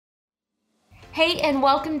Hey, and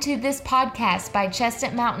welcome to this podcast by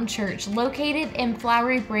Chestnut Mountain Church, located in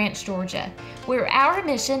Flowery Branch, Georgia, where our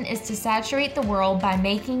mission is to saturate the world by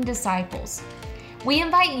making disciples. We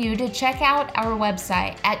invite you to check out our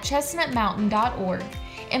website at chestnutmountain.org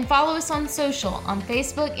and follow us on social on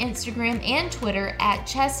Facebook, Instagram, and Twitter at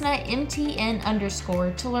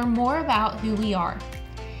chestnutmtn_ to learn more about who we are.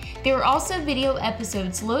 There are also video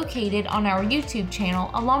episodes located on our YouTube channel,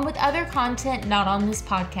 along with other content not on this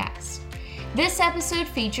podcast. This episode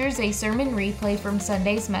features a sermon replay from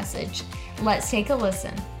Sunday's message. Let's take a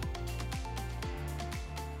listen.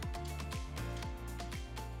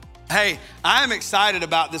 Hey, I'm excited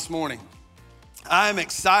about this morning. I'm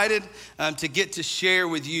excited to get to share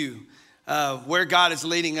with you where God is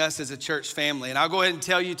leading us as a church family. And I'll go ahead and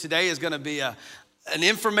tell you today is going to be an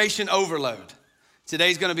information overload.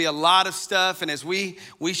 Today's going to be a lot of stuff, and as we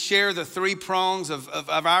share the three prongs of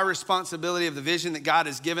our responsibility of the vision that God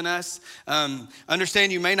has given us,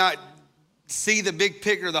 understand you may not see the big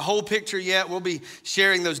picture, the whole picture yet. We'll be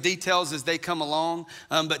sharing those details as they come along,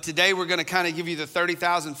 but today we're going to kind of give you the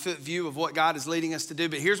 30,000-foot view of what God is leading us to do.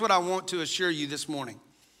 But here's what I want to assure you this morning,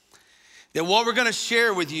 that what we're going to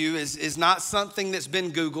share with you is not something that's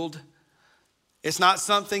been Googled. It's not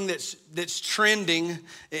something that's trending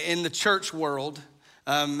in the church world.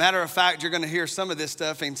 Matter of fact, you're going to hear some of this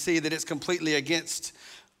stuff and see that it's completely against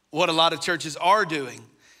what a lot of churches are doing.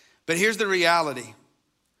 But here's the reality.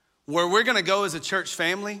 Where we're going to go as a church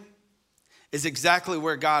family is exactly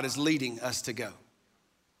where God is leading us to go.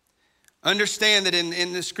 Understand that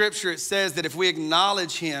in the scripture it says that if we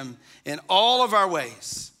acknowledge him in all of our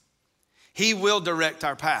ways, he will direct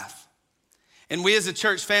our path. And we as a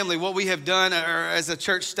church family, what we have done, or as a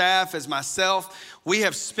church staff, as myself, we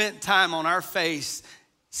have spent time on our face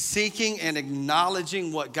seeking and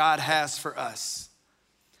acknowledging what God has for us.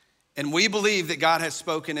 And we believe that God has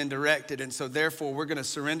spoken and directed, and so therefore we're going to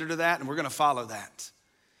surrender to that and we're going to follow that.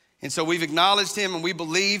 And so we've acknowledged him and we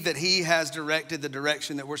believe that he has directed the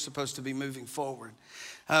direction that we're supposed to be moving forward.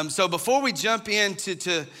 So before we jump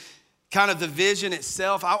into kind of the vision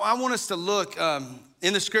itself, I want us to look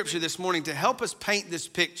in the scripture this morning to help us paint this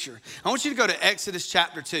picture. I want you to go to Exodus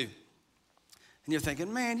chapter 2. And you're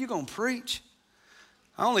thinking, man, you're going to preach?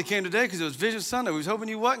 I only came today because it was Vision Sunday. We was hoping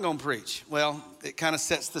you wasn't going to preach. Well, it kind of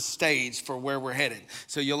sets the stage for where we're headed.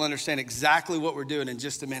 So you'll understand exactly what we're doing in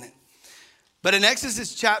just a minute. But in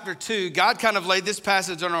Exodus chapter 2, God kind of laid this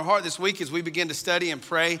passage on our heart this week as we begin to study and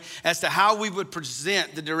pray as to how we would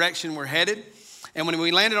present the direction we're headed. And when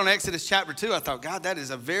we landed on Exodus chapter 2, I thought, God, that is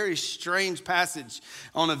a very strange passage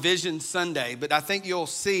on a Vision Sunday. But I think you'll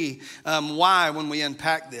see why when we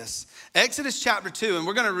unpack this. Exodus chapter 2, and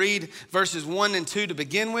we're going to read verses 1 and 2 to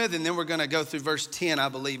begin with, and then we're going to go through verse 10, I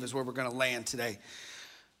believe, is where we're going to land today.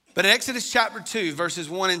 But in Exodus chapter 2, verses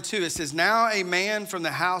 1 and 2, it says, Now a man from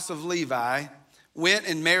the house of Levi went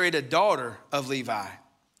and married a daughter of Levi.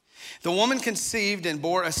 The woman conceived and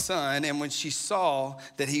bore a son, and when she saw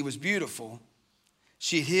that he was beautiful,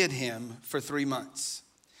 she hid him for 3 months.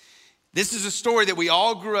 This is a story that we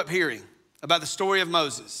all grew up hearing about, the story of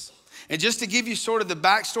Moses. And just to give you sort of the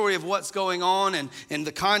backstory of what's going on and in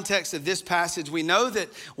the context of this passage, we know that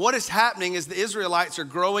what is happening is the Israelites are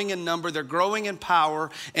growing in number, they're growing in power,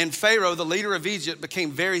 and Pharaoh, the leader of Egypt, became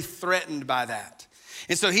very threatened by that.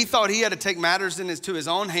 And so he thought he had to take matters into his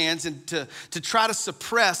own hands and to try to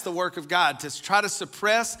suppress the work of God, to try to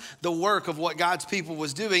suppress the work of what God's people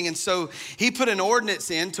was doing. And so he put an ordinance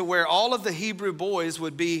in to where all of the Hebrew boys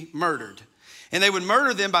would be murdered. And they would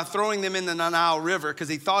murder them by throwing them in the Nile River, because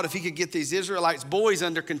he thought if he could get these Israelites boys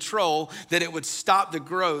under control, that it would stop the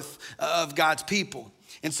growth of God's people.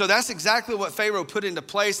 And so that's exactly what Pharaoh put into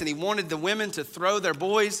place. And he wanted the women to throw their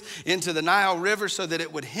boys into the Nile River so that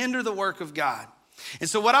it would hinder the work of God. And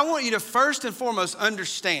so what I want you to first and foremost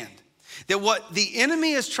understand, that what the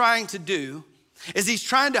enemy is trying to do is he's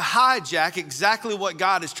trying to hijack exactly what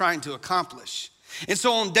God is trying to accomplish. And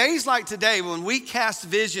so on days like today, when we cast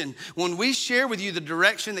vision, when we share with you the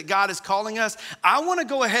direction that God is calling us, I want to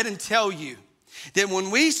go ahead and tell you that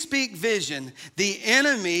when we speak vision, the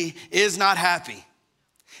enemy is not happy.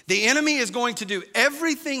 The enemy is going to do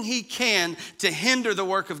everything he can to hinder the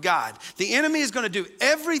work of God. The enemy is going to do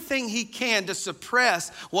everything he can to suppress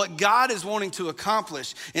what God is wanting to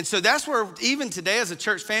accomplish. And so that's where even today as a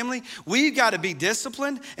church family, we've got to be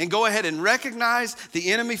disciplined and go ahead and recognize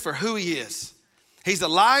the enemy for who he is. He's a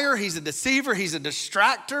liar, he's a deceiver, he's a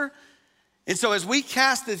distractor. And so as we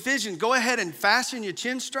cast the vision, go ahead and fasten your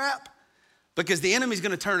chin strap, because the enemy's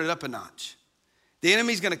going to turn it up a notch. The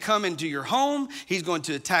enemy's going to come into your home. He's going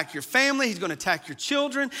to attack your family. He's going to attack your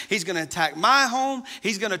children. He's going to attack my home.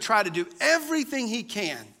 He's going to try to do everything he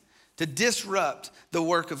can to disrupt the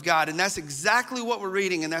work of God. And that's exactly what we're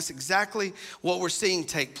reading, and that's exactly what we're seeing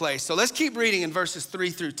take place. So let's keep reading in verses 3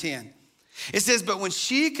 through 10. It says, but when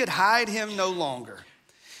she could hide him no longer,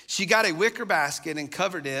 she got a wicker basket and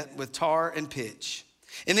covered it with tar and pitch.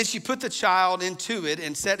 And then she put the child into it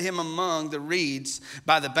and set him among the reeds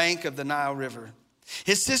by the bank of the Nile River.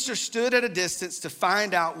 His sister stood at a distance to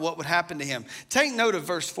find out what would happen to him. Take note of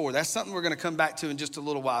verse 4. That's something we're going to come back to in just a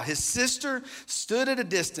little while. His sister stood at a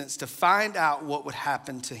distance to find out what would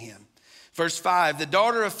happen to him. Verse 5, the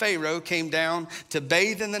daughter of Pharaoh came down to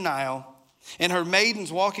bathe in the Nile, and her maidens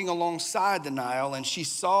walking alongside the Nile, and she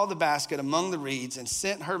saw the basket among the reeds and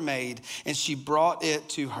sent her maid, and she brought it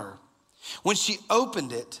to her. When she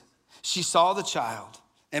opened it, she saw the child,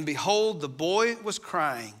 and behold, the boy was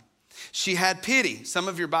crying. She had pity. Some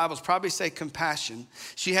of your Bibles probably say compassion.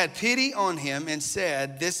 She had pity on him and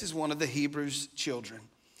said, this is one of the Hebrews' children.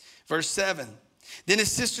 Verse 7, then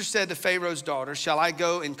his sister said to Pharaoh's daughter, shall I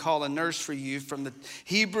go and call a nurse for you from the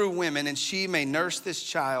Hebrew women, and she may nurse this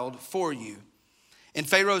child for you? And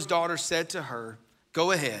Pharaoh's daughter said to her,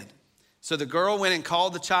 go ahead. So the girl went and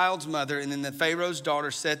called the child's mother, and then the Pharaoh's daughter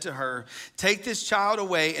said to her, take this child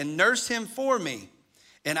away and nurse him for me,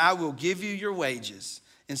 and I will give you your wages.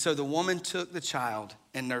 And so the woman took the child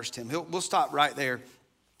and nursed him. We'll stop right there.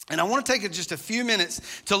 And I want to take just a few minutes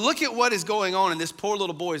to look at what is going on in this poor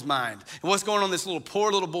little boy's mind and what's going on in this poor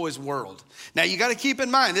little boy's world. Now, you got to keep in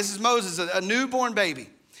mind, this is Moses, a newborn baby.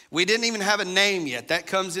 We didn't even have a name yet. That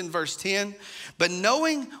comes in verse 10. But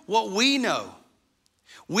knowing what we know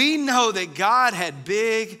that God had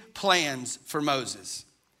big plans for Moses.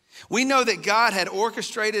 We know that God had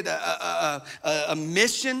orchestrated a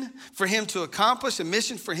mission for him to accomplish, a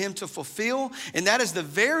mission for him to fulfill. And that is the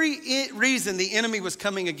very reason the enemy was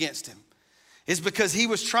coming against him. Is because he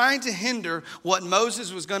was trying to hinder what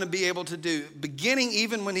Moses was going to be able to do, beginning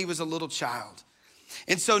even when he was a little child.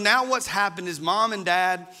 And so now what's happened is mom and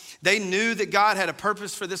dad, they knew that God had a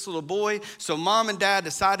purpose for this little boy. So mom and dad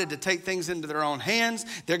decided to take things into their own hands.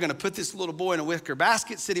 They're going to put this little boy in a wicker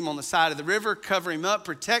basket, sit him on the side of the river, cover him up,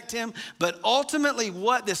 protect him. But ultimately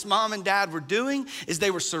what this mom and dad were doing is they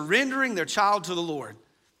were surrendering their child to the Lord.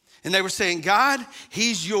 And they were saying, God,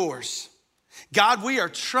 he's yours. God, we are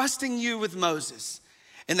trusting you with Moses.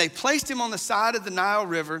 And they placed him on the side of the Nile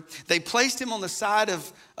River. They placed him on the side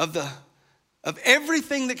of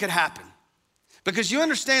everything that could happen. Because you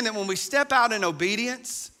understand that when we step out in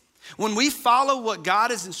obedience, when we follow what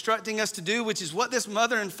God is instructing us to do, which is what this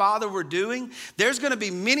mother and father were doing, there's going to be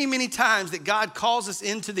many, many times that God calls us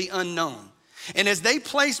into the unknown. And as they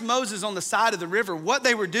placed Moses on the side of the river, what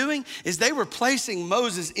they were doing is they were placing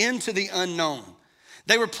Moses into the unknown.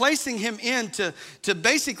 They were placing him into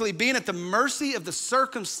basically being at the mercy of the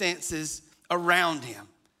circumstances around him.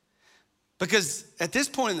 Because at this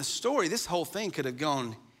point in the story, this whole thing could have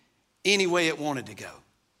gone any way it wanted to go.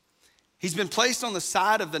 He's been placed on the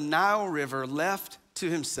side of the Nile River, left to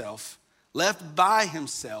himself, left by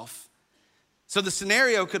himself. So the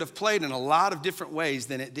scenario could have played in a lot of different ways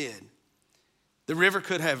than it did. The river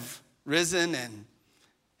could have risen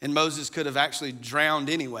and Moses could have actually drowned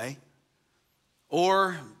anyway.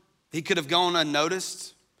 Or he could have gone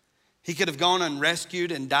unnoticed. He could have gone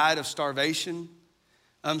unrescued and died of starvation.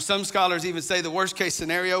 Some scholars even say the worst case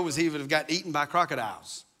scenario was he would have got eaten by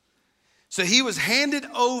crocodiles. So he was handed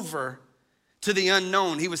over to the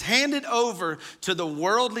unknown. He was handed over to the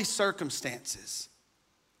worldly circumstances.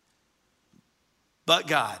 But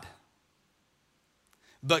God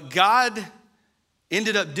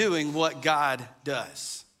ended up doing what God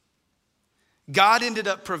does. God ended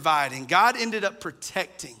up providing. God ended up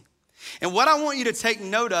protecting. And what I want you to take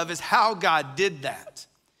note of is how God did that.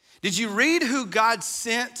 Did you read who God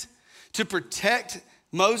sent to protect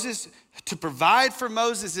Moses, to provide for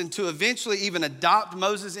Moses, and to eventually even adopt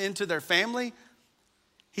Moses into their family?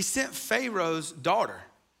 He sent Pharaoh's daughter.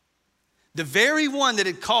 The very one that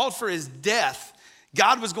had called for his death,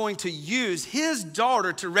 God was going to use his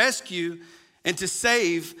daughter to rescue and to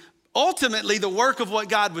save ultimately the work of what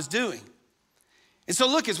God was doing. And so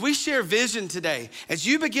look, as we share vision today, as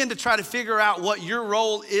you begin to try to figure out what your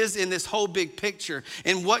role is in this whole big picture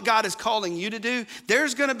and what God is calling you to do,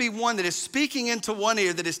 there's going to be one that is speaking into one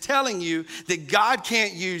ear that is telling you that God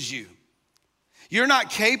can't use you. You're not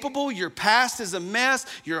capable, your past is a mess,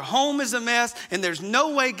 your home is a mess, and there's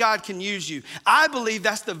no way God can use you. I believe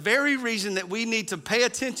that's the very reason that we need to pay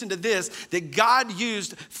attention to this, that God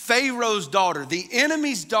used Pharaoh's daughter, the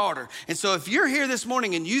enemy's daughter. And so if you're here this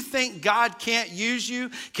morning and you think God can't use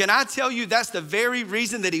you, can I tell you that's the very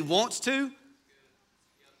reason that he wants to?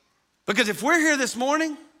 Because if we're here this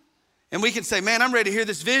morning and we can say, man, I'm ready to hear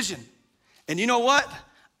this vision. And you know what?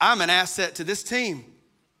 I'm an asset to this team.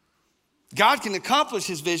 God can accomplish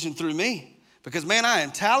his vision through me because, man, I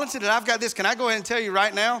am talented and I've got this. Can I go ahead and tell you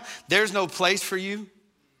right now, there's no place for you?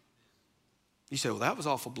 You say, well, that was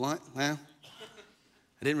awful blunt. Well,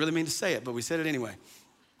 I didn't really mean to say it, but we said it anyway.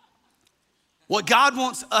 What God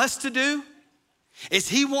wants us to do is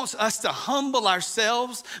he wants us to humble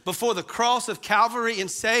ourselves before the cross of Calvary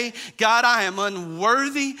and say, God, I am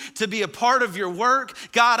unworthy to be a part of your work.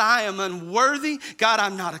 God, I am unworthy. God,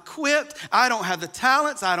 I'm not equipped. I don't have the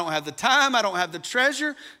talents. I don't have the time. I don't have the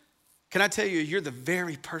treasure. Can I tell you, you're the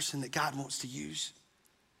very person that God wants to use.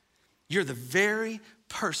 You're the very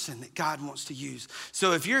person that God wants to use.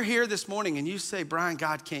 So if you're here this morning and you say, Brian,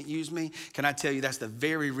 God can't use me, can I tell you that's the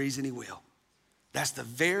very reason he will. That's the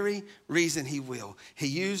very reason he will. He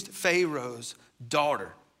used Pharaoh's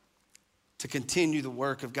daughter to continue the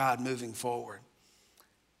work of God moving forward.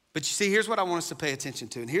 But you see, here's what I want us to pay attention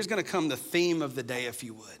to. And here's going to come the theme of the day, if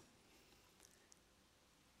you would.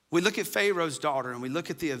 We look at Pharaoh's daughter and we look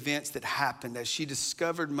at the events that happened as she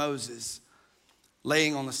discovered Moses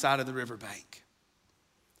laying on the side of the riverbank.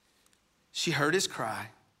 She heard his cry.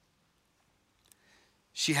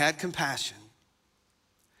 She had compassion.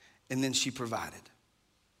 And then she provided.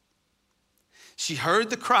 She heard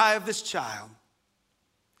the cry of this child.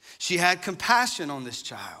 She had compassion on this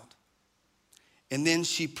child. And then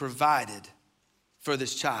she provided for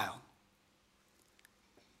this child.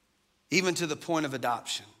 Even to the point of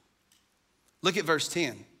adoption. Look at verse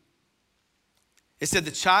 10. It said,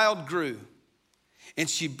 the child grew, and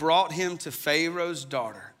she brought him to Pharaoh's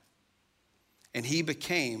daughter, and he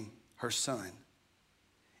became her son.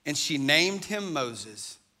 And she named him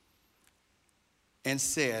Moses, and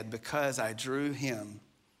said, because I drew him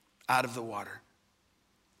out of the water.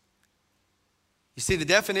 You see, the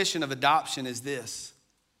definition of adoption is this: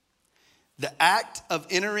 the act of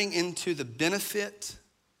entering into the benefit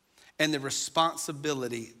and the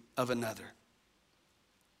responsibility of another.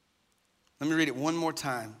 Let me read it one more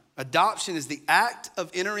time. Adoption is the act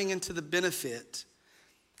of entering into the benefit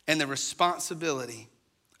and the responsibility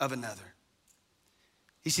of another.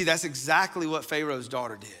 You see, that's exactly what Pharaoh's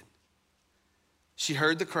daughter did. She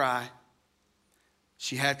heard the cry,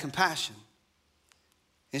 she had compassion,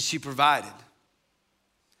 and she provided.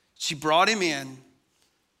 She brought him in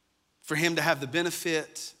for him to have the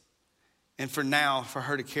benefit and for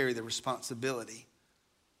her to carry the responsibility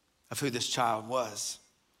of who this child was.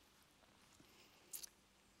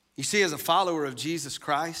 You see, as a follower of Jesus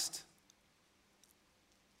Christ,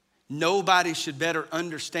 nobody should better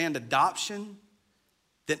understand adoption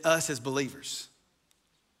than us as believers.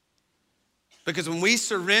 Because when we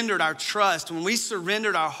surrendered our trust, when we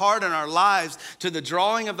surrendered our heart and our lives to the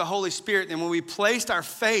drawing of the Holy Spirit, and when we placed our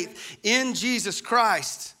faith in Jesus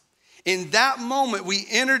Christ, in that moment we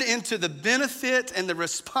entered into the benefit and the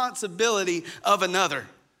responsibility of another.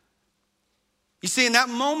 You see, in that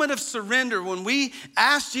moment of surrender, when we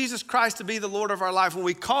asked Jesus Christ to be the Lord of our life, when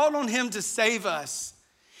we called on him to save us,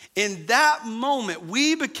 in that moment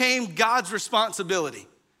we became God's responsibility.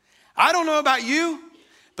 I don't know about you,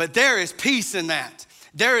 but there is peace in that.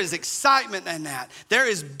 There is excitement in that. There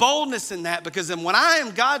is boldness in that, because when I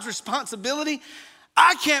am God's responsibility,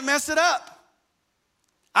 I can't mess it up.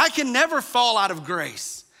 I can never fall out of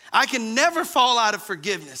grace. I can never fall out of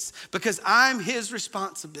forgiveness because I'm his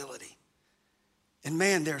responsibility. And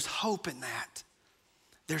man, there's hope in that.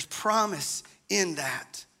 There's promise in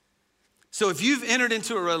that. So if you've entered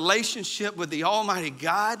into a relationship with the Almighty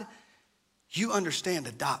God, you understand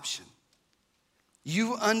adoption.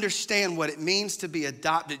 You understand what it means to be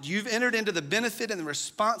adopted. You've entered into the benefit and the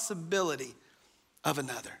responsibility of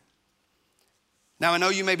another. Now, I know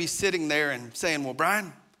you may be sitting there and saying, well,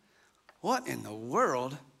 Brian, what in the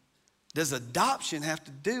world does adoption have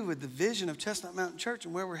to do with the vision of Chestnut Mountain Church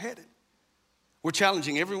and where we're headed? We're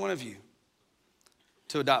challenging every one of you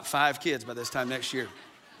to adopt 5 kids by this time next year.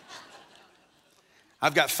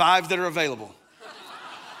 I've got 5 that are available.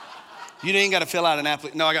 You ain't got to fill out an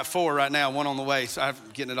application. No, I got 4 right now, 1 on the way, so I'm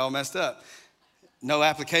getting it all messed up. No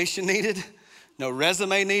application needed, no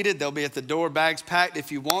resume needed. They'll be at the door, bags packed.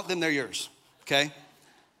 If you want them, they're yours, okay?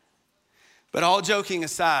 But all joking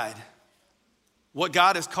aside, what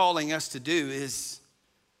God is calling us to do is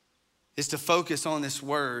to focus on this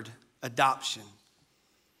word, adoption.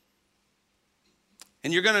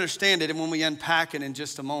 And you're going to understand it when we unpack it in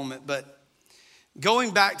just a moment. But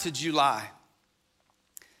going back to July,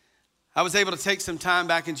 I was able to take some time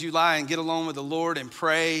back in July and get along with the Lord and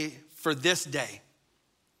pray for this day.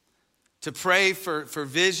 To pray for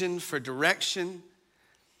vision, for direction.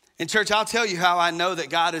 And church, I'll tell you how I know that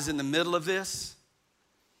God is in the middle of this.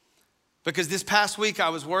 Because this past week I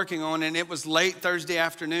was working on, and it was late Thursday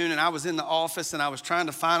afternoon, and I was in the office and I was trying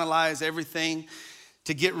to finalize everything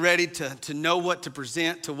to get ready to know what to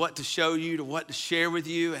present, to what to show you, to what to share with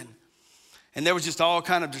you. And there was just all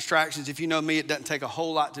kind of distractions. If you know me, it doesn't take a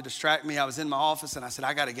whole lot to distract me. I was in my office and I said,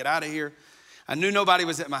 I got to get out of here. I knew nobody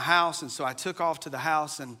was at my house, and so I took off to the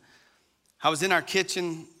house, and I was in our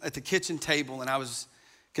kitchen at the kitchen table, and I was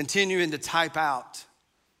continuing to type out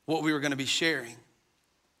what we were going to be sharing.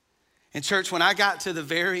 In church, when I got to the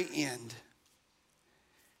very end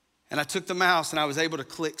and I took the mouse and I was able to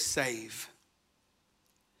click save,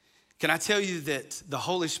 can I tell you that the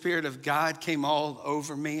Holy Spirit of God came all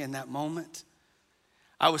over me in that moment?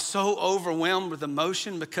 I was so overwhelmed with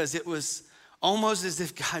emotion because it was almost as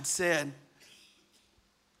if God said,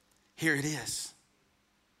 here it is.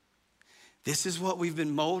 This is what we've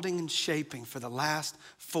been molding and shaping for the last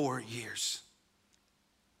 4 years.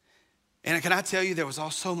 And can I tell you, there was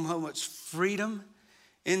also so much freedom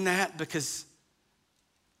in that, because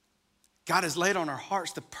God has laid on our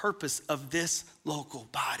hearts the purpose of this local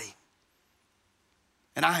body.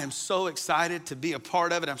 And I am so excited to be a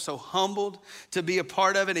part of it. I'm so humbled to be a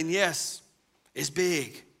part of it. And yes, it's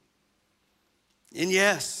big. And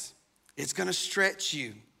yes, it's going to stretch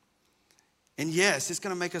you. And yes, it's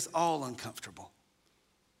going to make us all uncomfortable.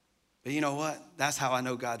 But you know what? That's how I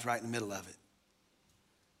know God's right in the middle of it.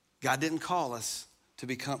 God didn't call us to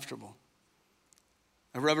be comfortable.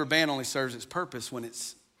 A rubber band only serves its purpose when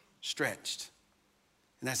it's stretched.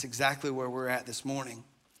 And that's exactly where we're at this morning.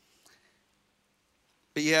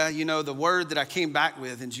 But yeah, you know, the word that I came back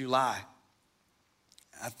with in July,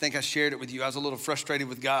 I think I shared it with you. I was a little frustrated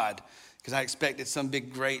with God because I expected some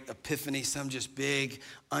big, great epiphany, some just big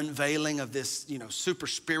unveiling of this, you know, super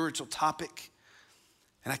spiritual topic.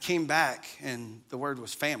 And I came back and the word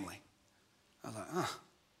was family. I was like,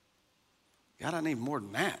 God, I need more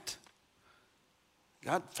than that.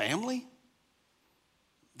 God, family?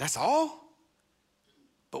 That's all?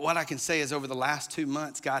 But what I can say is over the last 2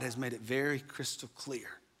 months, God has made it very crystal clear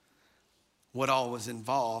what all was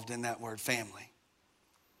involved in that word family.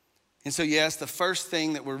 And so yes, the first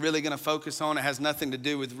thing that we're really going to focus on, it has nothing to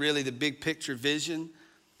do with really the big picture vision,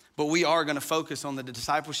 but we are going to focus on the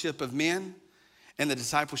discipleship of men and the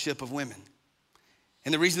discipleship of women.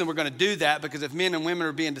 And the reason that we're going to do that, because if men and women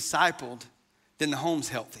are being discipled, then the home's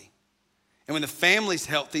healthy. And when the family's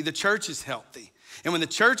healthy, the church is healthy. And when the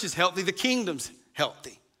church is healthy, the kingdom's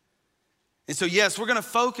healthy. And so yes, we're going to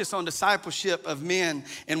focus on discipleship of men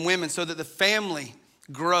and women so that the family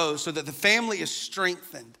grows, so that the family is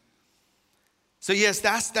strengthened. So yes,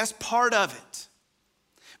 that's part of it.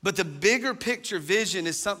 But the bigger picture vision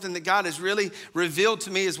is something that God has really revealed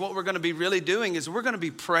to me is what we're going to be really doing is we're going to be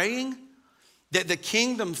praying that the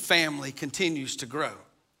kingdom family continues to grow.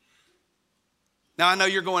 Now, I know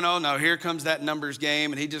you're going, oh no, here comes that numbers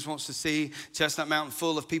game and he just wants to see Chestnut Mountain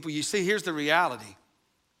full of people. You see, here's the reality.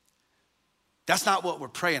 That's not what we're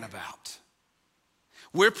praying about.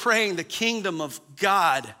 We're praying the kingdom of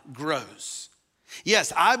God grows.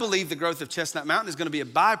 Yes, I believe the growth of Chestnut Mountain is going to be a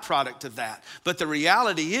byproduct of that. But the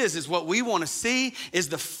reality is what we want to see is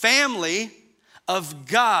the family of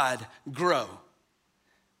God grow.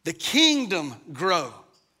 The kingdom grow.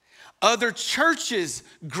 Other churches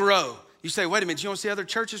grow. You say, wait a minute, you want to see other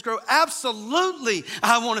churches grow? Absolutely,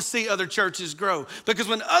 I want to see other churches grow. Because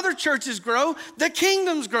when other churches grow, the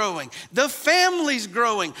kingdom's growing. The family's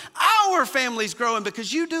growing. Our family's growing,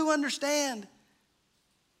 because you do understand.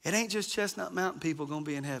 It ain't just Chestnut Mountain people going to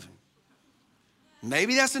be in heaven.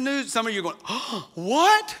 Maybe that's the news. Some of you are going, oh,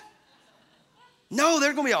 what? No,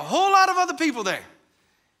 there's going to be a whole lot of other people there.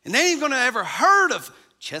 And they ain't going to ever heard of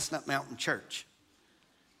Chestnut Mountain Church.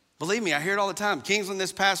 Believe me, I hear it all the time. Kingsland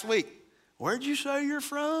this past week. Where'd you say you're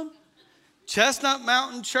from? Chestnut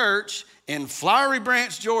Mountain Church in Flowery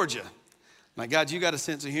Branch, Georgia. My God, you got a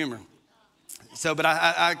sense of humor. So, but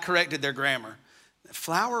I corrected their grammar.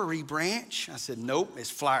 Flowery Branch? I said, nope, it's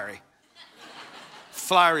Flowery.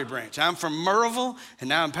 Flowery Branch. I'm from Merrillville, and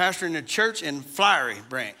now I'm pastoring a church in Flowery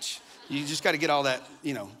Branch. You just got to get all that,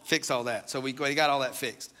 fix all that. So we got all that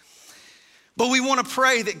fixed. But we want to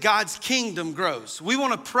pray that God's kingdom grows. We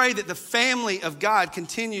want to pray that the family of God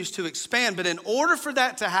continues to expand. But in order for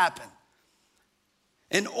that to happen,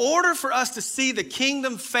 in order for us to see the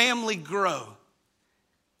kingdom family grow,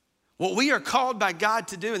 what we are called by God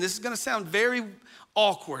to do, and this is going to sound very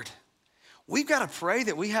awkward, we've got to pray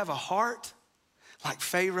that we have a heart like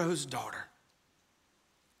Pharaoh's daughter.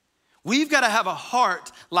 We've got to have a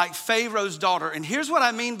heart like Pharaoh's daughter. And here's what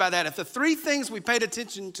I mean by that. If the three things we paid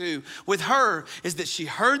attention to with her is that she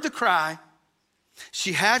heard the cry,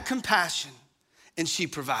 she had compassion, and she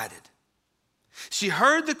provided. She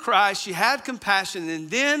heard the cry, she had compassion, and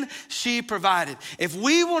then she provided. If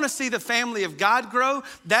we want to see the family of God grow,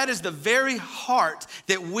 that is the very heart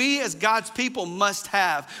that we as God's people must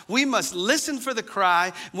have. We must listen for the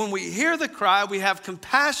cry. When we hear the cry, we have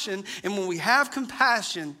compassion. And when we have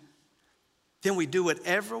compassion, then we do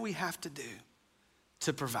whatever we have to do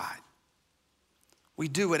to provide. We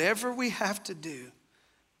do whatever we have to do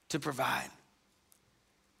to provide.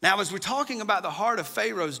 Now, as we're talking about the heart of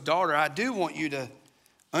Pharaoh's daughter, I do want you to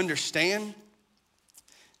understand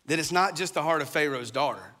that it's not just the heart of Pharaoh's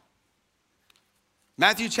daughter.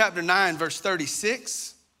 Matthew chapter 9, verse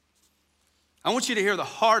 36, I want you to hear the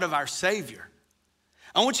heart of our Savior.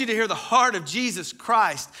 I want you to hear the heart of Jesus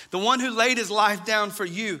Christ, the one who laid his life down for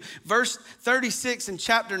you. Verse 36 in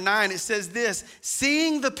chapter 9, it says this,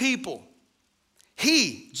 seeing the people,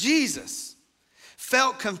 he, Jesus,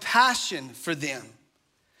 felt compassion for them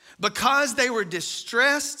because they were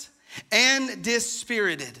distressed and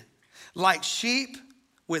dispirited, like sheep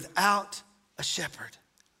without a shepherd.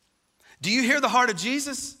 Do you hear the heart of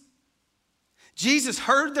Jesus? Jesus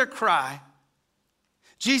heard their cry.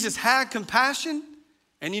 Jesus had compassion,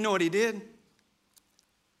 and you know what he did?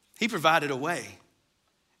 He provided a way,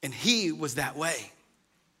 and he was that way.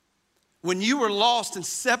 When you were lost and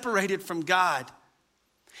separated from God,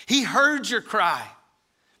 he heard your cry.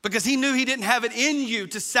 Because he knew he didn't have it in you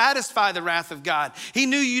to satisfy the wrath of God. He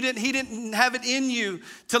knew he didn't have it in you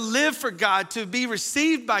to live for God, to be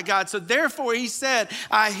received by God. So therefore he said,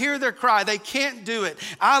 I hear their cry. They can't do it.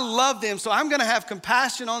 I love them, so I'm going to have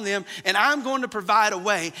compassion on them, and I'm going to provide a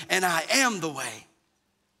way, and I am the way.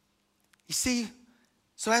 You see,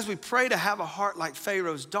 so as we pray to have a heart like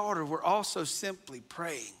Pharaoh's daughter, we're also simply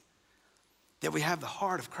praying that we have the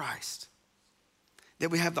heart of Christ, that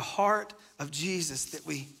we have the heart of Jesus, that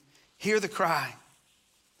we hear the cry,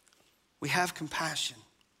 we have compassion,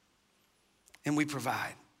 and we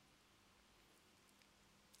provide.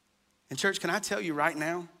 And church, can I tell you right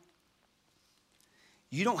now,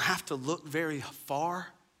 you don't have to look very far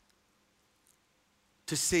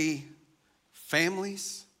to see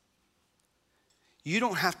families. You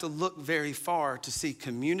don't have to look very far to see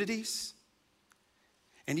communities.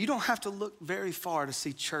 And you don't have to look very far to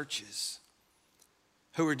see churches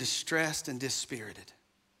who are distressed and dispirited.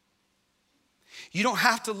 You don't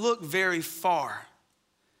have to look very far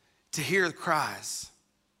to hear the cries.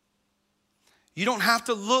 You don't have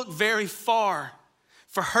to look very far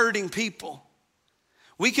for hurting people.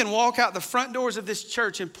 We can walk out the front doors of this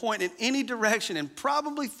church and point in any direction and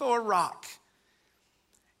probably throw a rock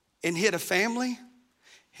and hit a family,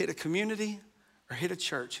 hit a community, or hit a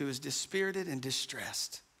church who is dispirited and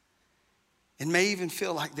distressed and may even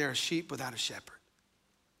feel like they're a sheep without a shepherd.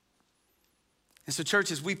 And so, church,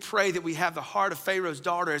 as we pray that we have the heart of Pharaoh's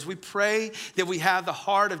daughter, as we pray that we have the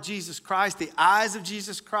heart of Jesus Christ, the eyes of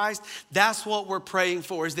Jesus Christ, that's what we're praying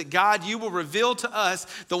for, is that God, you will reveal to us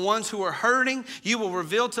the ones who are hurting. You will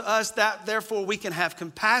reveal to us that, therefore, we can have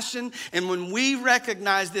compassion. And when we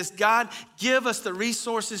recognize this, God, give us the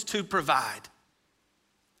resources to provide.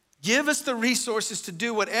 Give us the resources to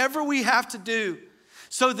do whatever we have to do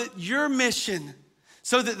so that your mission,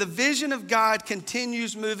 so that the vision of God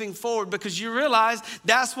continues moving forward, because you realize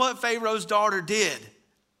that's what Pharaoh's daughter did.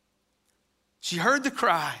 She heard the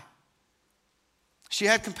cry. She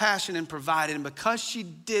had compassion and provided. And because she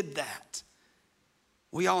did that,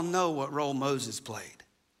 we all know what role Moses played.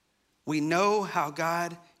 We know how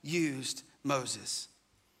God used Moses.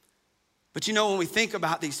 But you know, when we think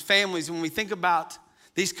about these families, when we think about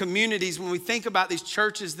these communities, when we think about these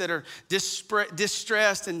churches that are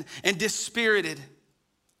distressed and dispirited,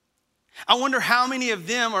 I wonder how many of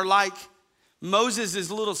them are like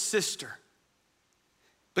Moses' little sister.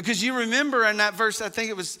 Because you remember in that verse, I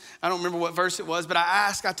don't remember what verse it was, but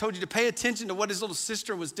I told you to pay attention to what his little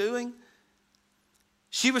sister was doing.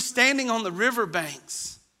 She was standing on the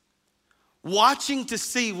riverbanks, watching to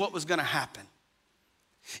see what was going to happen.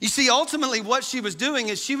 You see, ultimately what she was doing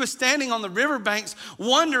is she was standing on the riverbanks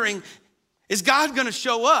wondering, is God going to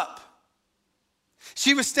show up?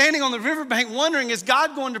 She was standing on the riverbank wondering, is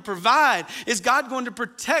God going to provide? Is God going to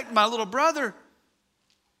protect my little brother?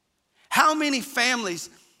 How many families,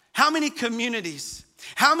 how many communities,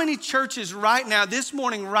 how many churches right now, this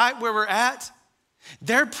morning, right where we're at,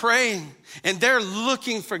 they're praying and they're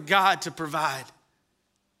looking for God to provide.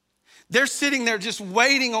 They're sitting there just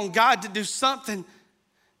waiting on God to do something.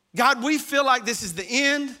 God, we feel like this is the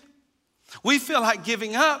end. We feel like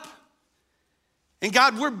giving up. And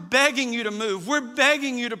God, we're begging you to move. We're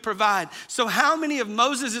begging you to provide. So how many of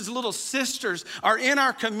Moses' little sisters are in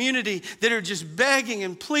our community that are just begging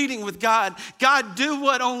and pleading with God? God, do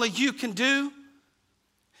what only you can do.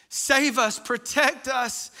 Save us, protect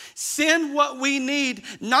us, send what we need,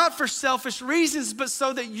 not for selfish reasons, but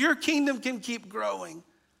so that your kingdom can keep growing.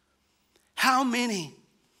 How many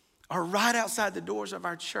are right outside the doors of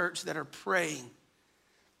our church that are praying,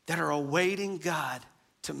 that are awaiting God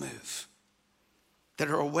to move, that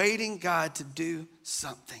are awaiting God to do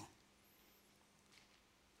something?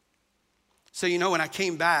 So, when I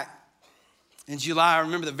came back in July, I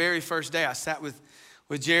remember the very first day I sat with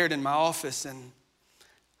Jared in my office, and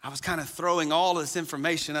I was kind of throwing all this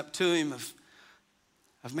information up to him of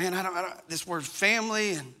man, I don't this word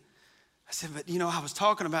family. And I said, but I was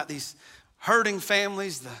talking about these hurting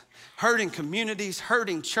families, the hurting communities,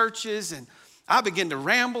 hurting churches. And I began to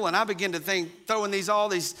ramble and I began to think, throwing all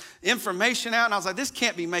these information out. And I was like, this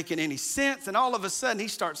can't be making any sense. And all of a sudden he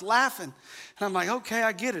starts laughing. And I'm like, okay,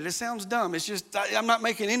 I get it. It sounds dumb. It's just, I'm not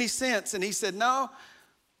making any sense. And he said, no,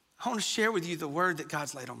 I want to share with you the word that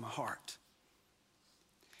God's laid on my heart.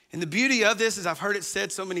 And the beauty of this is I've heard it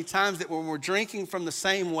said so many times that when we're drinking from the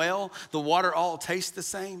same well, the water all tastes the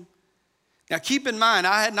same. Now keep in mind,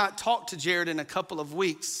 I had not talked to Jared in a couple of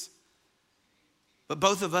weeks, but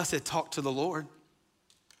both of us had talked to the Lord.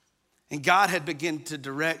 And God had begun to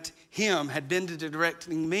direct him, had been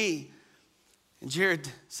directing me. And Jared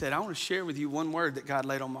said, I want to share with you one word that God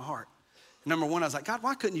laid on my heart. And number one, I was like, God,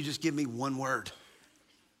 why couldn't you just give me one word?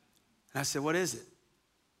 And I said, what is it?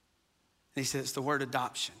 And he said, it's the word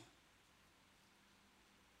adoption.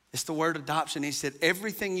 It's the word adoption. He said,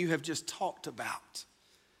 everything you have just talked about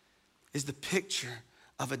is the picture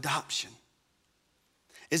of adoption.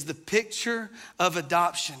 Is the picture of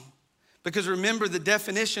adoption. Because remember, the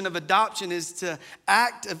definition of adoption is to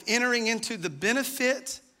act of entering into the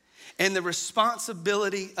benefit and the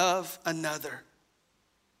responsibility of another.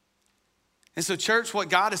 And so, church, what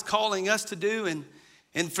God is calling us to do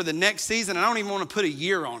and for the next season, and I don't even want to put a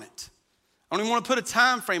year on it. I don't even want to put a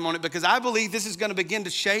time frame on it, because I believe this is going to begin to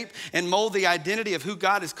shape and mold the identity of who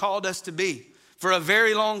God has called us to be for a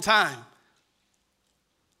very long time.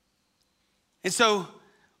 And so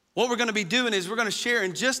what we're going to be doing is we're going to share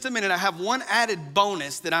in just a minute. I have one added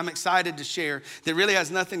bonus that I'm excited to share that really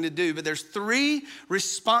has nothing to do, but there's 3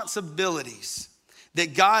 responsibilities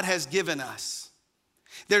that God has given us.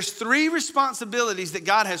 There's 3 responsibilities that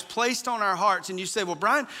God has placed on our hearts. And you say, well,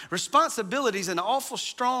 Brian, responsibility is an awful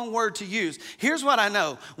strong word to use. Here's what I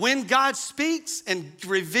know. When God speaks and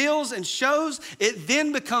reveals and shows, it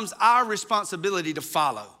then becomes our responsibility to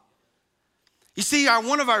follow. You see,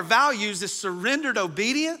 one of our values is surrendered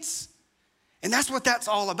obedience. And that's what that's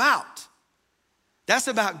all about. That's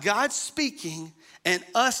about God speaking and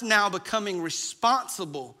us now becoming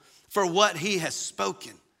responsible for what he has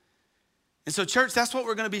spoken. And so, church, that's what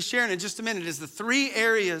we're going to be sharing in just a minute, is the 3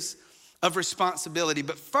 areas of responsibility.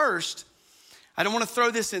 But first, I don't want to throw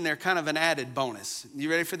this in there, kind of an added bonus. You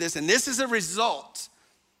ready for this? And this is a result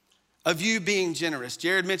of you being generous.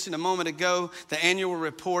 Jared mentioned a moment ago the annual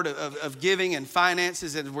report of giving and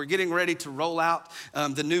finances, and we're getting ready to roll out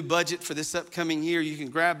the new budget for this upcoming year. You can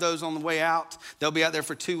grab those on the way out. They'll be out there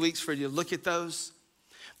for 2 weeks for you to look at those.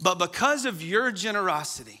 But because of your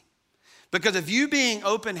generosity, because of you being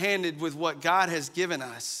open-handed with what God has given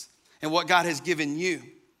us and what God has given you,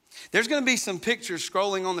 there's going to be some pictures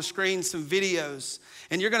scrolling on the screen, some videos,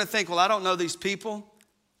 and you're going to think, well, I don't know these people.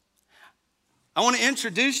 I want to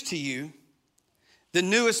introduce to you the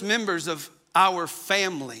newest members of our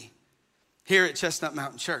family here at Chestnut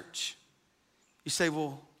Mountain Church. You say,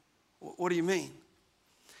 well, what do you mean?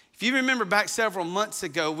 If you remember back several months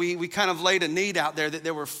ago, we kind of laid a need out there that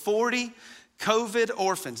there were 40 COVID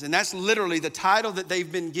orphans, and that's literally the title that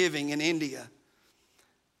they've been giving in India,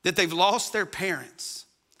 that they've lost their parents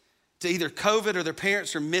to either COVID or their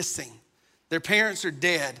parents are missing. Their parents are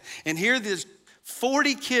dead. And here there's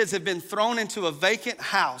 40 kids have been thrown into a vacant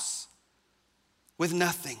house with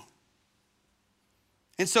nothing.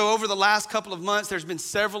 And so over the last couple of months, there's been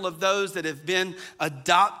several of those that have been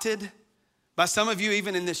adopted by some of you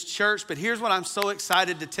even in this church. But here's what I'm so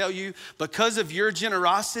excited to tell you. Because of your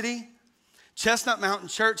generosity, Chestnut Mountain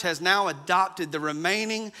Church has now adopted the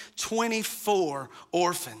remaining 24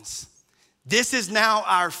 orphans. This is now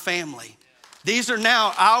our family. These are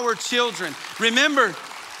now our children. Remember,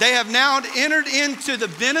 they have now entered into the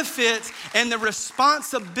benefits and the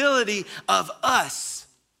responsibility of us.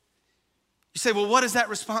 You say, well, what does that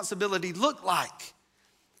responsibility look like?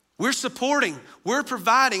 We're supporting, we're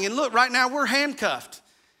providing, and look, right now we're handcuffed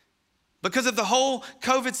because of the whole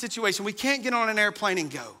COVID situation. We can't get on an airplane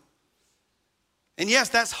and go. And yes,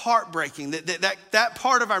 that's heartbreaking that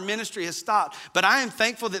part of our ministry has stopped. But I am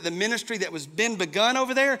thankful that the ministry that was been begun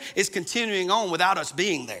over there is continuing on without us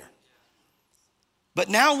being there. But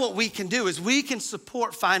now what we can do is we can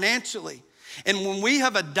support financially. And when we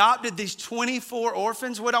have adopted these 24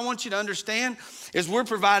 orphans, what I want you to understand is we're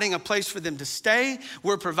providing a place for them to stay.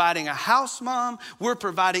 We're providing a house mom. We're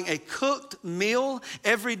providing a cooked meal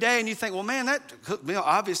every day. And you think, well, man, that cooked meal,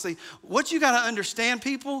 obviously. What you got to understand,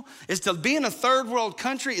 people, is to be in a third world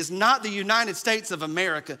country is not the United States of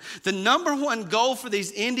America. The number one goal for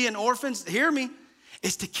these Indian orphans, hear me,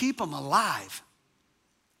 is to keep them alive.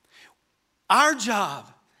 Our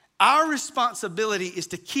job, our responsibility is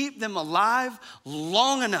to keep them alive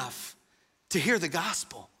long enough to hear the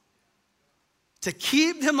gospel. To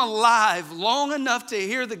keep them alive long enough to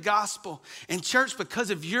hear the gospel. And church, because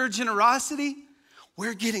of your generosity,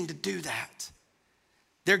 we're getting to do that.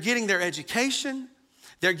 They're getting their education.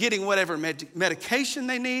 They're getting whatever medication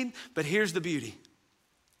they need. But here's the beauty.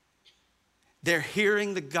 They're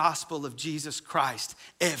hearing the gospel of Jesus Christ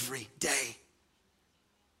every day.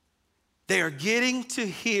 They are getting to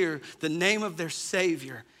hear the name of their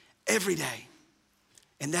Savior every day.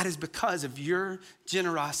 And that is because of your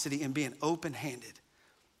generosity and being open-handed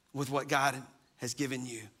with what God has given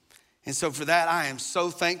you. And so for that, I am so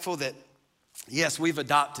thankful that, yes, we've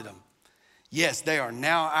adopted them. Yes, they are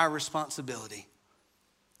now our responsibility.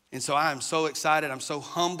 And so I am so excited. I'm so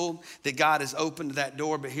humbled that God has opened that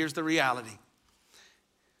door. But here's the reality.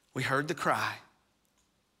 We heard the cry.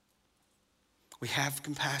 We have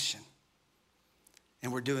compassion.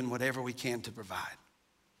 And we're doing whatever we can to provide.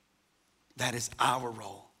 That is our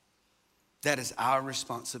role. That is our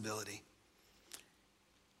responsibility.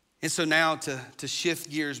 And so now to shift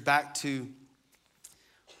gears back to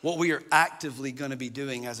what we are actively going to be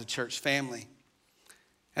doing as a church family.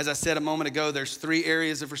 As I said a moment ago, there's 3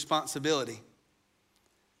 areas of responsibility.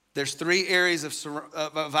 There's 3 areas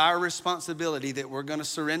of our responsibility that we're going to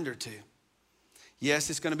surrender to. Yes,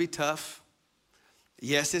 it's going to be tough.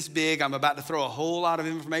 Yes, it's big. I'm about to throw a whole lot of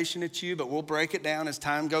information at you, but we'll break it down as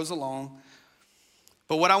time goes along.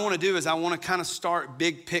 But what I want to do is I want to kind of start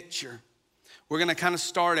big picture. We're going to kind of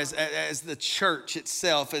start as the church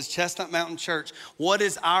itself, as Chestnut Mountain Church. What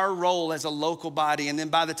is our role as a local body? And then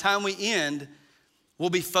by the time we end, we'll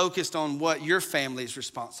be focused on what your family is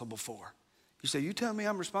responsible for. You say, you tell me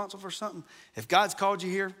I'm responsible for something? If God's called you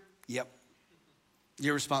here, yep,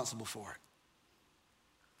 you're responsible for it.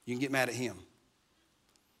 You can get mad at him.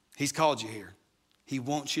 He's called you here. He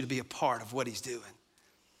wants you to be a part of what he's doing.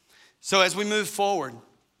 So as we move forward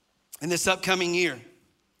in this upcoming year,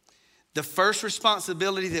 the first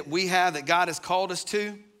responsibility that we have that God has called us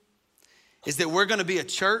to is that we're going to be a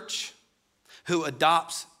church who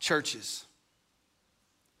adopts churches.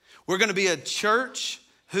 We're going to be a church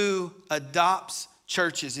who adopts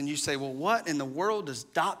churches. And you say, well, what in the world does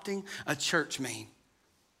adopting a church mean?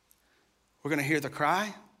 We're going to hear the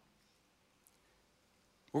cry.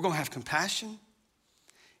 We're going to have compassion,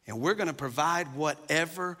 and we're going to provide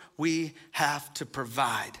whatever we have to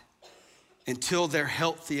provide until they're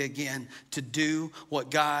healthy again to do what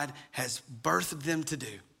God has birthed them to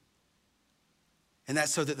do. And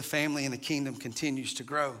that's so that the family and the kingdom continues to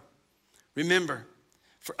grow. Remember,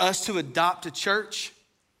 for us to adopt a church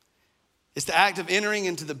is the act of entering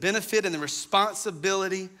into the benefit and the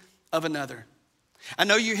responsibility of another. I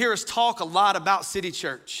know you hear us talk a lot about City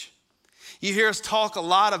Church. You hear us talk a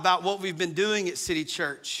lot about what we've been doing at City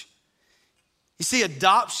Church. You see,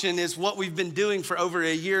 adoption is what we've been doing for over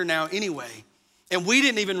a year now anyway. And we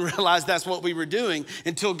didn't even realize that's what we were doing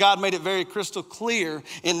until God made it very crystal clear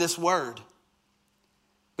in this word.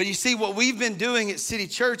 But you see, what we've been doing at City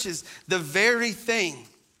Church is the very thing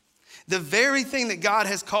that God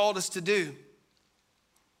has called us to do.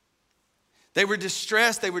 They were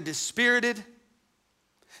distressed, they were dispirited.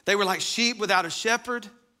 They were like sheep without a shepherd.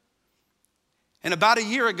 And about a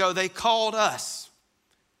year ago, they called us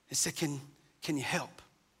and said, can you help?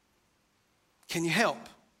 Can you help?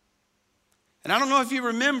 And I don't know if you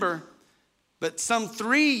remember, but some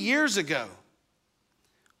 3 years ago,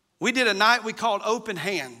 we did a night we called Open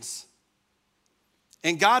Hands.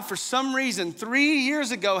 And God, for some reason, 3 years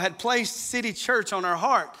ago had placed City Church on our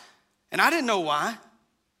heart. And I didn't know why.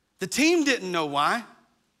 The team didn't know why.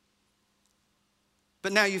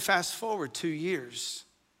 But now you fast forward 2 years.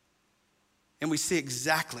 And we see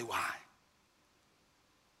exactly why.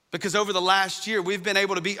 Because over the last year, we've been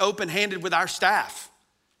able to be open-handed with our staff.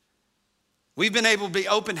 We've been able to be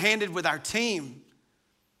open-handed with our team.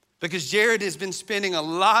 Because Jared has been spending a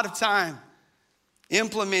lot of time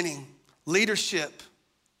implementing leadership.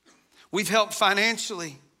 We've helped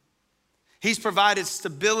financially. He's provided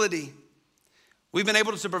stability. We've been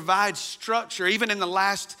able to provide structure. Even in the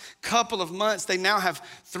last couple of months, they now have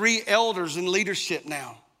 3 elders in leadership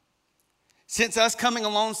now. Since us coming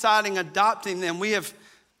alongside and adopting them,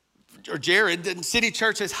 Jared, the City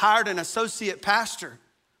Church has hired an associate pastor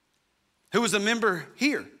who was a member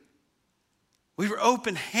here. We were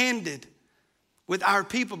open-handed with our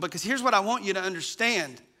people, because here's what I want you to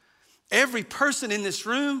understand. Every person in this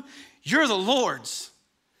room, you're the Lord's.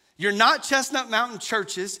 You're not Chestnut Mountain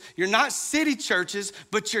churches, you're not city churches,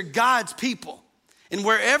 but you're God's people. And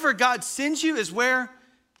wherever God sends you is where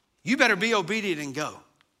you better be obedient and go.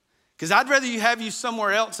 Because I'd rather have you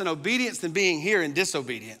somewhere else in obedience than being here in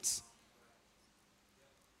disobedience.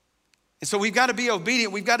 And so we've got to be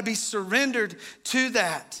obedient. We've got to be surrendered to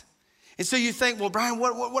that. And so you think, well, Brian,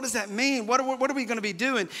 what does that mean? What are we going to be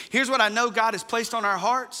doing? Here's what I know God has placed on our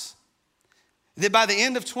hearts. That by the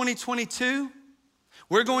end of 2022,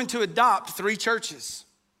 we're going to adopt 3 churches.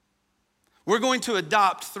 We're going to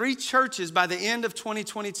adopt 3 churches by the end of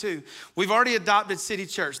 2022. We've already adopted City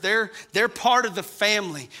Church. They're part of the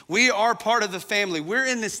family. We are part of the family. We're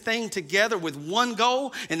in this thing together with one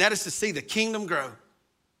goal, and that is to see the kingdom grow.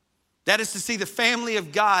 That is to see the family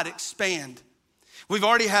of God expand. We've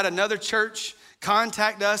already had another church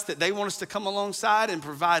contact us that they want us to come alongside and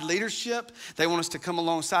provide leadership. They want us to come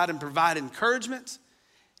alongside and provide encouragement.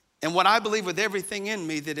 And what I believe with everything in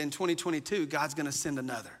me, that in 2022, God's going to send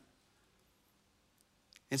another.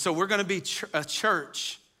 And so we're going to be a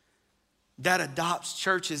church that adopts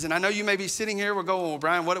churches. And I know you may be sitting here, we're going, well,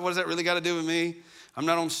 Brian, what does that really got to do with me? I'm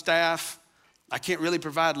not on staff. I can't really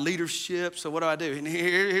provide leadership, so what do I do? And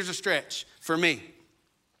here's a stretch for me.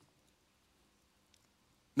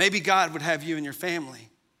 Maybe God would have you and your family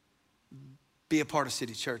be a part of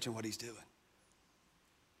City Church and what he's doing. You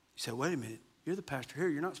say, wait a minute, you're the pastor here.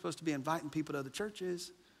 You're not supposed to be inviting people to other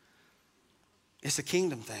churches. It's a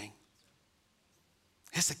kingdom thing.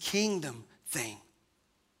 It's a kingdom thing.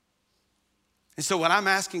 And so what I'm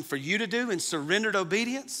asking for you to do in surrendered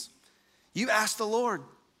obedience, you ask the Lord.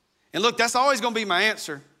 And look, that's always going to be my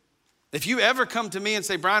answer. If you ever come to me and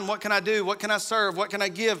say, Brian, what can I do? What can I serve? What can I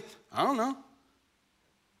give? I don't know.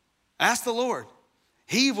 Ask the Lord.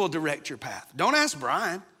 He will direct your path. Don't ask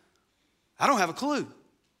Brian. I don't have a clue.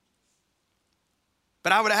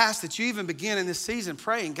 But I would ask that you even begin in this season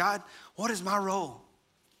praying, God, what is my role?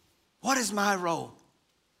 What is my role?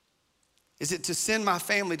 Is it to send my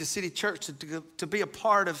family to City Church to be a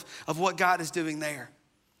part of what God is doing there?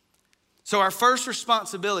 So our first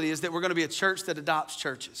responsibility is that we're going to be a church that adopts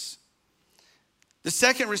churches. The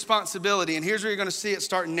second responsibility, and here's where you're going to see it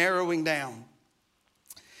start narrowing down.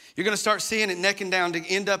 You're going to start seeing it necking down to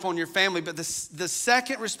end up on your family. But the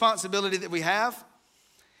second responsibility that we have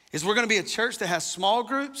is we're going to be a church that has small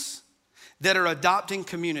groups that are adopting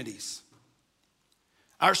communities.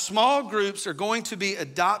 Our small groups are going to be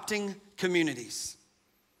adopting communities.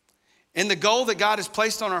 And the goal that God has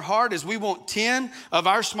placed on our heart is we want 10 of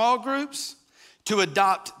our small groups to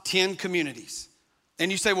adopt 10 communities.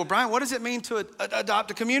 And you say, well, Brian, what does it mean to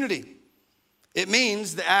adopt a community? It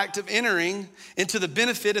means the act of entering into the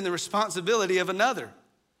benefit and the responsibility of another.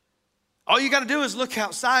 All you got to do is look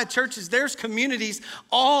outside. Churches, there's communities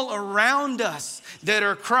all around us that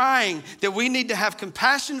are crying that we need to have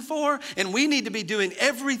compassion for, and we need to be doing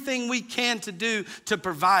everything we can to do to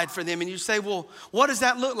provide for them. And you say, well, what does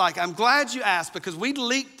that look like? I'm glad you asked, because we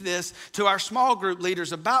leaked this to our small group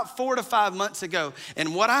leaders about 4 to 5 months ago.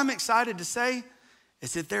 And what I'm excited to say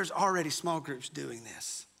is that there's already small groups doing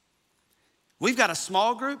this. We've got a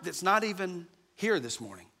small group that's not even here this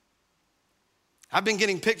morning. I've been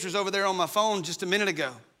getting pictures over there on my phone just a minute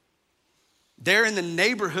ago. They're in the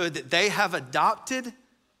neighborhood that they have adopted,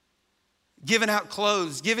 giving out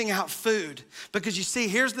clothes, giving out food. Because you see,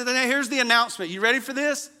 here's the announcement. You ready for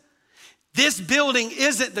this? This building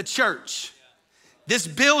isn't the church. This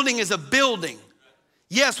building is a building.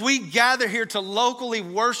 Yes, we gather here to locally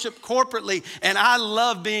worship corporately, and I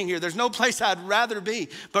love being here. There's no place I'd rather be.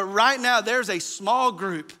 But right now, there's a small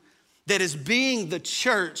group that is being the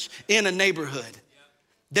church in a neighborhood.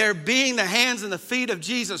 They're being the hands and the feet of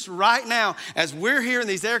Jesus right now. As we're here in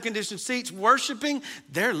these air-conditioned seats worshiping,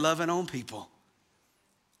 they're loving on people.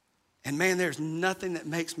 And man, there's nothing that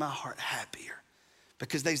makes my heart happier,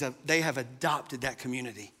 because they have adopted that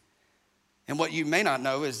community. And what you may not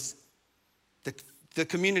know is the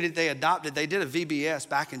community they adopted, they did a VBS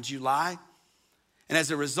back in July. And as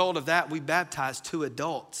a result of that, we baptized 2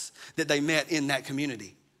 adults that they met in that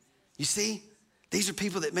community. You see, these are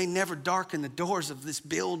people that may never darken the doors of this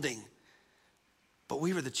building, but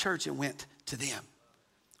we were the church and went to them,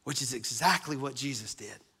 which is exactly what Jesus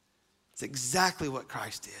did. It's exactly what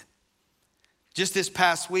Christ did. Just this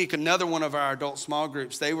past week, another one of our adult small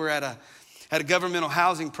groups, they were at a governmental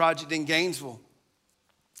housing project in Gainesville.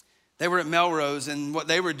 They were at Melrose, and what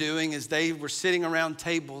they were doing is they were sitting around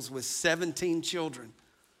tables with 17 children,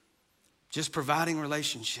 just providing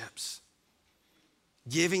relationships,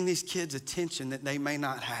 giving these kids attention that they may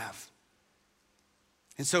not have.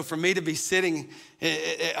 And so for me to be sitting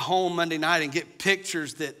at home Monday night and get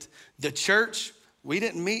pictures that the church, we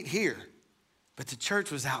didn't meet here, but the church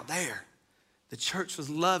was out there. The church was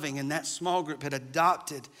loving, and that small group had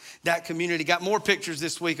adopted that community. Got more pictures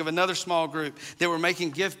this week of another small group that were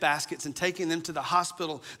making gift baskets and taking them to the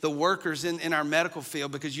hospital, the workers in our medical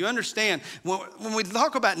field. Because you understand, when we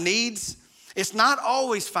talk about needs, it's not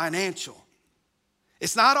always financial.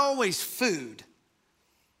 It's not always food.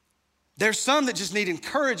 There's some that just need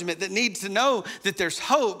encouragement, that need to know that there's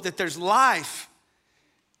hope, that there's life.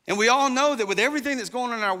 And we all know that with everything that's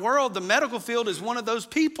going on in our world, the medical field is one of those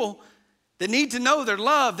people that need to know they're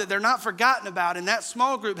loved, that they're not forgotten about. And that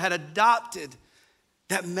small group had adopted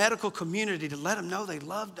that medical community to let them know they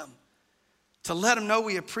loved them, to let them know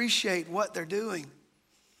we appreciate what they're doing.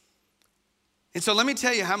 And so let me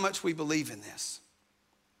tell you how much we believe in this.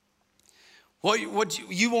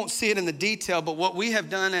 You won't see it in the detail, but what we have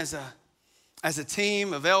done as a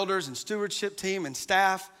team of elders and stewardship team and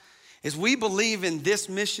staff is we believe in this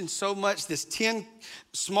mission so much, this 10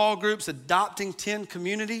 small groups adopting 10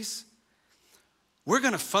 communities. We're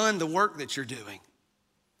going to fund the work that you're doing.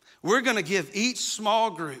 We're going to give each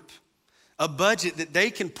small group a budget that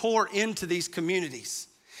they can pour into these communities,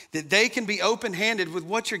 that they can be open-handed with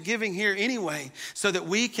what you're giving here anyway, so that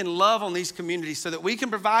we can love on these communities, so that we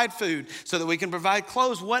can provide food, so that we can provide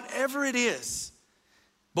clothes, whatever it is.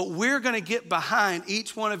 But we're going to get behind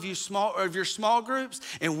each one of your small groups,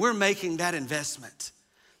 and we're making that investment.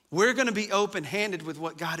 We're going to be open-handed with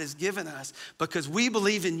what God has given us because we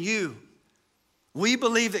believe in you. We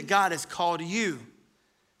believe that God has called you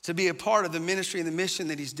to be a part of the ministry and the mission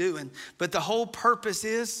that he's doing. But the whole purpose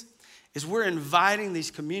is we're inviting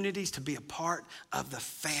these communities to be a part of the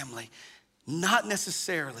family. Not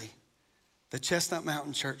necessarily the Chestnut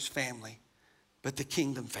Mountain Church family, but the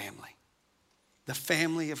kingdom family. The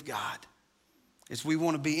family of God. Is we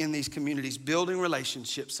want to be in these communities building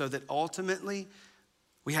relationships so that ultimately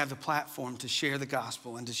we have the platform to share the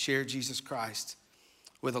gospel and to share Jesus Christ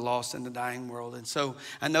with a lost and a dying world. And so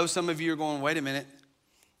I know some of you are going, wait a minute,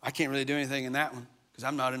 I can't really do anything in that one because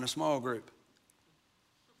I'm not in a small group.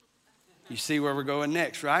 You see where we're going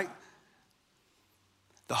next, right?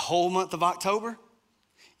 The whole month of October,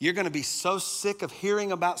 you're going to be so sick of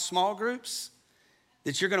hearing about small groups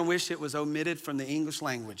that you're going to wish it was omitted from the English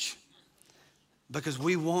language because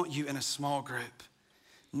we want you in a small group.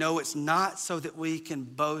 No, it's not so that we can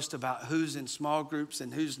boast about who's in small groups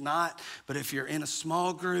and who's not. But if you're in a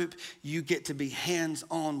small group, you get to be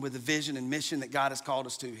hands-on with the vision and mission that God has called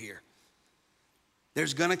us to here.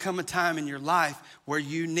 There's going to come a time in your life where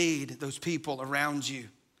you need those people around you.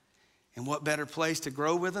 And what better place to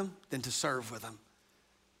grow with them than to serve with them?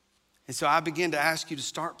 And so I begin to ask you to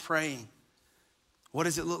start praying. What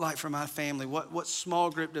does it look like for my family? What small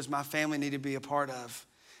group does my family need to be a part of?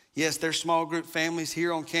 Yes, there's small group families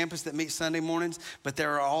here on campus that meet Sunday mornings, but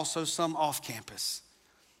there are also some off campus.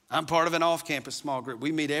 I'm part of an off-campus small group.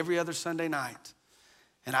 We meet every other Sunday night.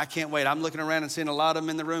 And I can't wait. I'm looking around and seeing a lot of them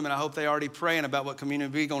in the room, and I hope they're already praying about what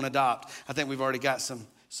community we're going to adopt. I think we've already got some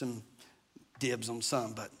dibs on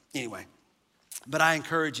some, but anyway. But I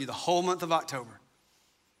encourage you the whole month of October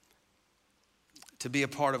to be a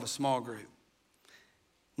part of a small group.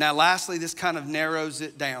 Now, lastly, this kind of narrows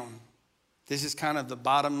it down. This is kind of the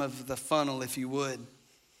bottom of the funnel, if you would,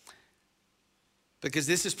 because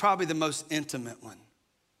this is probably the most intimate one.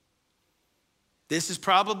 This is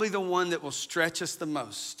probably the one that will stretch us the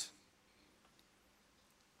most.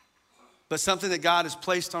 But something that God has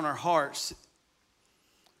placed on our hearts,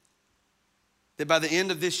 that by the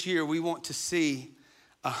end of this year, we want to see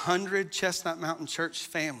 100 Chestnut Mountain Church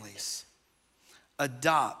families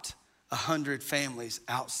adopt 100 families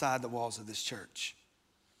outside the walls of this church.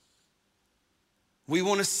 We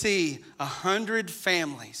want to see 100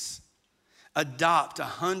 families adopt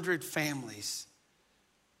 100 families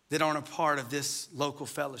that aren't a part of this local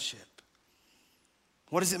fellowship.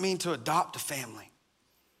 What does it mean to adopt a family?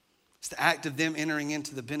 It's the act of them entering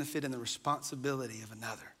into the benefit and the responsibility of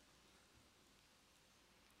another.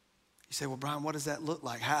 You say, well, Brian, what does that look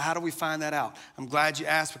like? How do we find that out? I'm glad you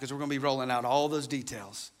asked because we're going to be rolling out all those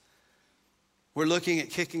details. We're looking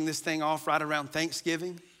at kicking this thing off right around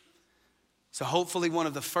Thanksgiving. So hopefully one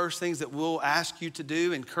of the first things that we'll ask you to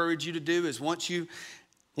do, encourage you to do, is once you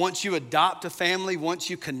adopt a family, once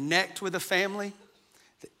you connect with a family,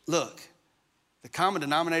 look, the common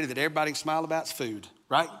denominator that everybody can smile about is food,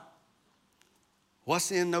 right?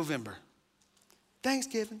 What's in November?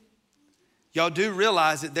 Thanksgiving. y'all do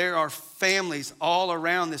realize that there are families all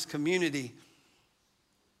around this community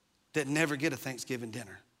that never get a Thanksgiving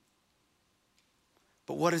dinner.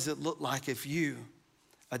 But what does it look like if you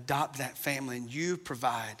adopt that family and you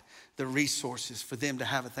provide the resources for them to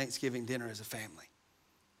have a Thanksgiving dinner as a family?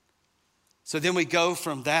 So then we go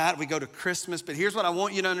from that, we go to Christmas. But here's what I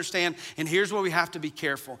want you to understand, and here's where we have to be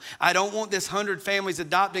careful. I don't want this 100 families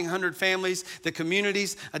adopting 100 families, the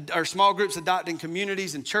communities, or small groups adopting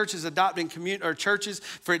communities, and churches adopting churches,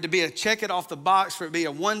 for it to be a check it off the box, for it to be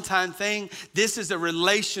a one-time thing. This is a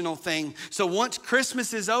relational thing. So once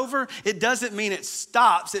Christmas is over, it doesn't mean it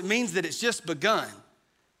stops. It means that it's just begun.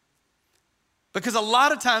 Because a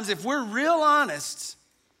lot of times, if we're real honest,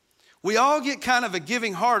 we all get kind of a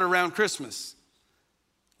giving heart around Christmas.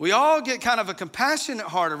 We all get kind of a compassionate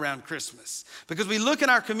heart around Christmas because we look in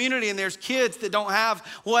our community and there's kids that don't have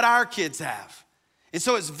what our kids have. And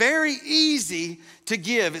so it's very easy to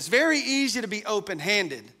give. It's very easy to be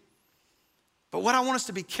open-handed. But what I want us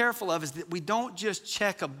to be careful of is that we don't just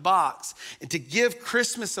check a box and to give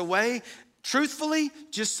Christmas away, truthfully,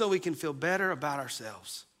 just so we can feel better about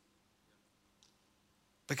ourselves.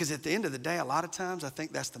 Because at the end of the day, a lot of times I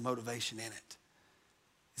think that's the motivation in it.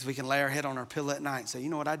 Is we can lay our head on our pillow at night and say, you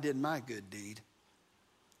know what, I did my good deed.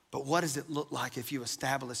 But what does it look like if you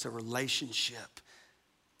establish a relationship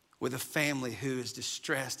with a family who is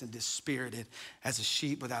distressed and dispirited as a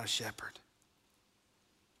sheep without a shepherd?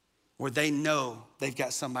 Where they know they've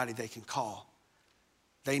got somebody they can call.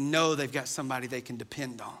 They know they've got somebody they can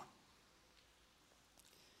depend on.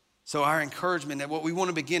 So our encouragement, that what we want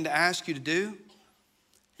to begin to ask you to do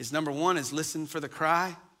is, number one, is listen for the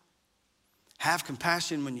cry, have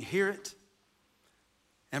compassion when you hear it,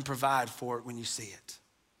 and provide for it when you see it.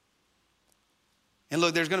 And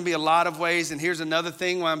look, there's going to be a lot of ways, and here's another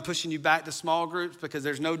thing why I'm pushing you back to small groups, because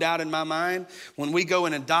there's no doubt in my mind, when we go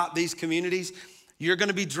and adopt these communities, you're going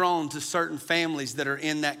to be drawn to certain families that are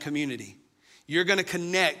in that community. You're going to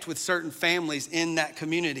connect with certain families in that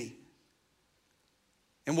community.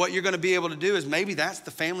 And what you're going to be able to do is, maybe that's the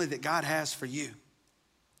family that God has for you.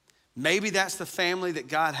 Maybe that's the family that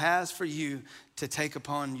God has for you to take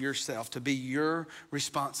upon yourself, to be your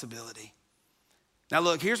responsibility. Now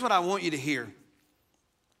look, here's what I want you to hear.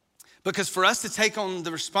 Because for us to take on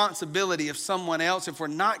the responsibility of someone else, if we're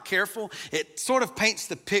not careful, it sort of paints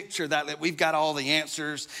the picture that we've got all the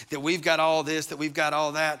answers, that we've got all this, that we've got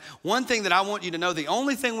all that. One thing that I want you to know, the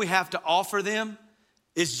only thing we have to offer them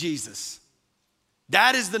is Jesus.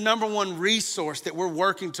 That is the number one resource that we're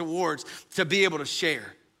working towards to be able to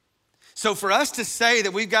share. So for us to say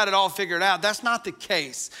that we've got it all figured out, that's not the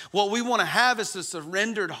case. What we want to have is a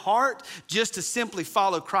surrendered heart just to simply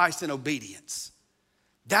follow Christ in obedience.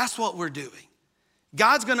 That's what we're doing.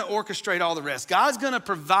 God's going to orchestrate all the rest. God's going to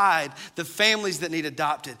provide the families that need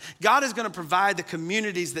adopted. God is going to provide the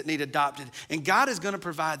communities that need adopted. And God is going to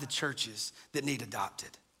provide the churches that need adopted.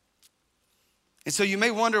 And so you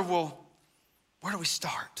may wonder, well, where do we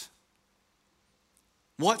start?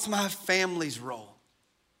 What's my family's role?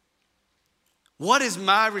 What is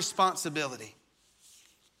my responsibility?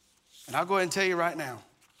 And I'll go ahead and tell you right now,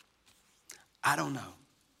 I don't know.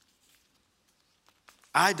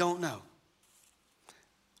 I don't know.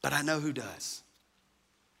 But I know who does.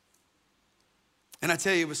 And I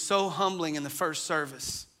tell you, it was so humbling in the first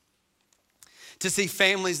service to see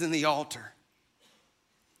families in the altar.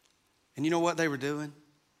 And you know what they were doing?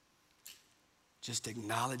 Just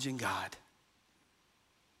acknowledging God.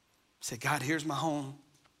 Say, God, here's my home.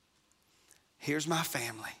 Here's my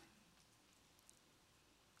family.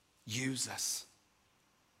 Use us.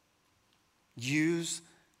 Use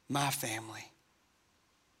my family.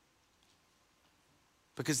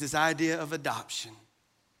 Because this idea of adoption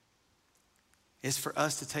is for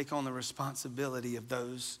us to take on the responsibility of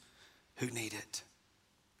those who need it.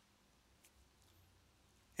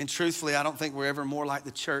 And truthfully, I don't think we're ever more like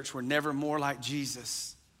the church. We're never more like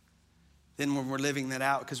Jesus than when we're living that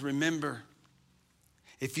out. Because remember,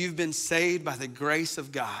 if you've been saved by the grace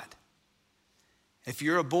of God, if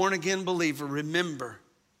you're a born-again believer, remember,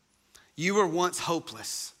 you were once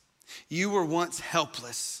hopeless. You were once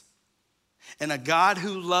helpless. And a God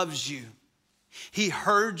who loves you, he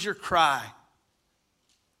heard your cry.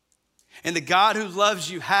 And the God who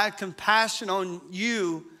loves you had compassion on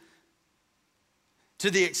you to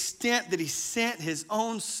the extent that he sent his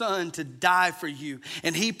own son to die for you.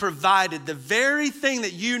 And he provided the very thing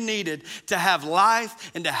that you needed to have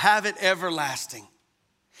life and to have it everlasting.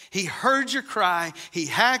 He heard your cry, he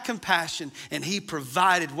had compassion, and he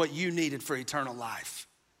provided what you needed for eternal life.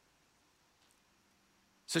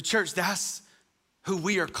 So church, that's who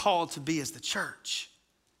we are called to be as the church.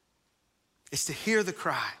 It's to hear the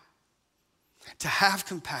cry, to have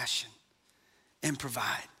compassion and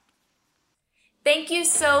provide. Thank you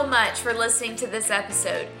so much for listening to this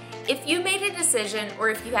episode. If you made a decision or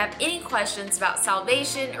if you have any questions about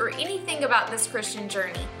salvation or anything about this Christian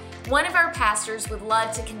journey, one of our pastors would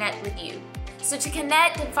love to connect with you. So to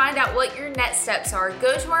connect and find out what your next steps are,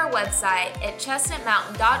 go to our website at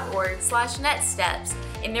chestnutmountain.org/nextsteps,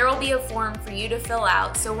 and there will be a form for you to fill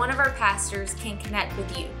out so one of our pastors can connect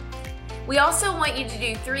with you. We also want you to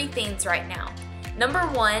do 3 things right now. Number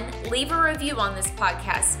 1, leave a review on this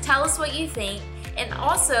podcast. Tell us what you think, and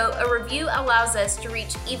also a review allows us to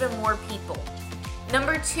reach even more people.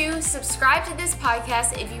 Number 2, subscribe to this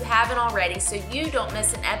podcast if you haven't already so you don't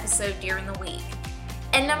miss an episode during the week.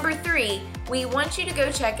 And number 3, we want you to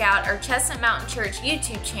go check out our Chestnut Mountain Church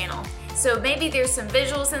YouTube channel. So maybe there's some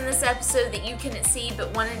visuals in this episode that you couldn't see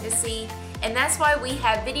but wanted to see, and that's why we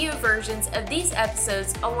have video versions of these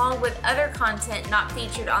episodes along with other content not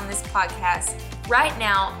featured on this podcast right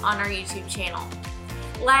now on our YouTube channel.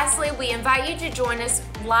 Lastly, we invite you to join us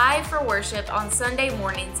live for worship on Sunday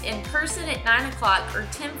mornings in person at 9 o'clock or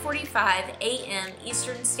 10:45 a.m.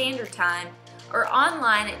 Eastern Standard Time, or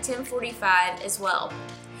online at 10:45 as well.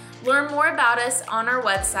 Learn more about us on our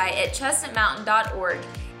website at chestnutmountain.org,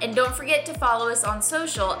 and don't forget to follow us on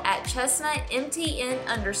social at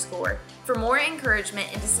chestnutmtn_ for more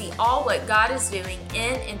encouragement and to see all what God is doing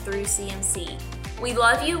in and through CMC. We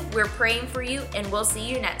love you, we're praying for you, and we'll see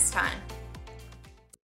you next time.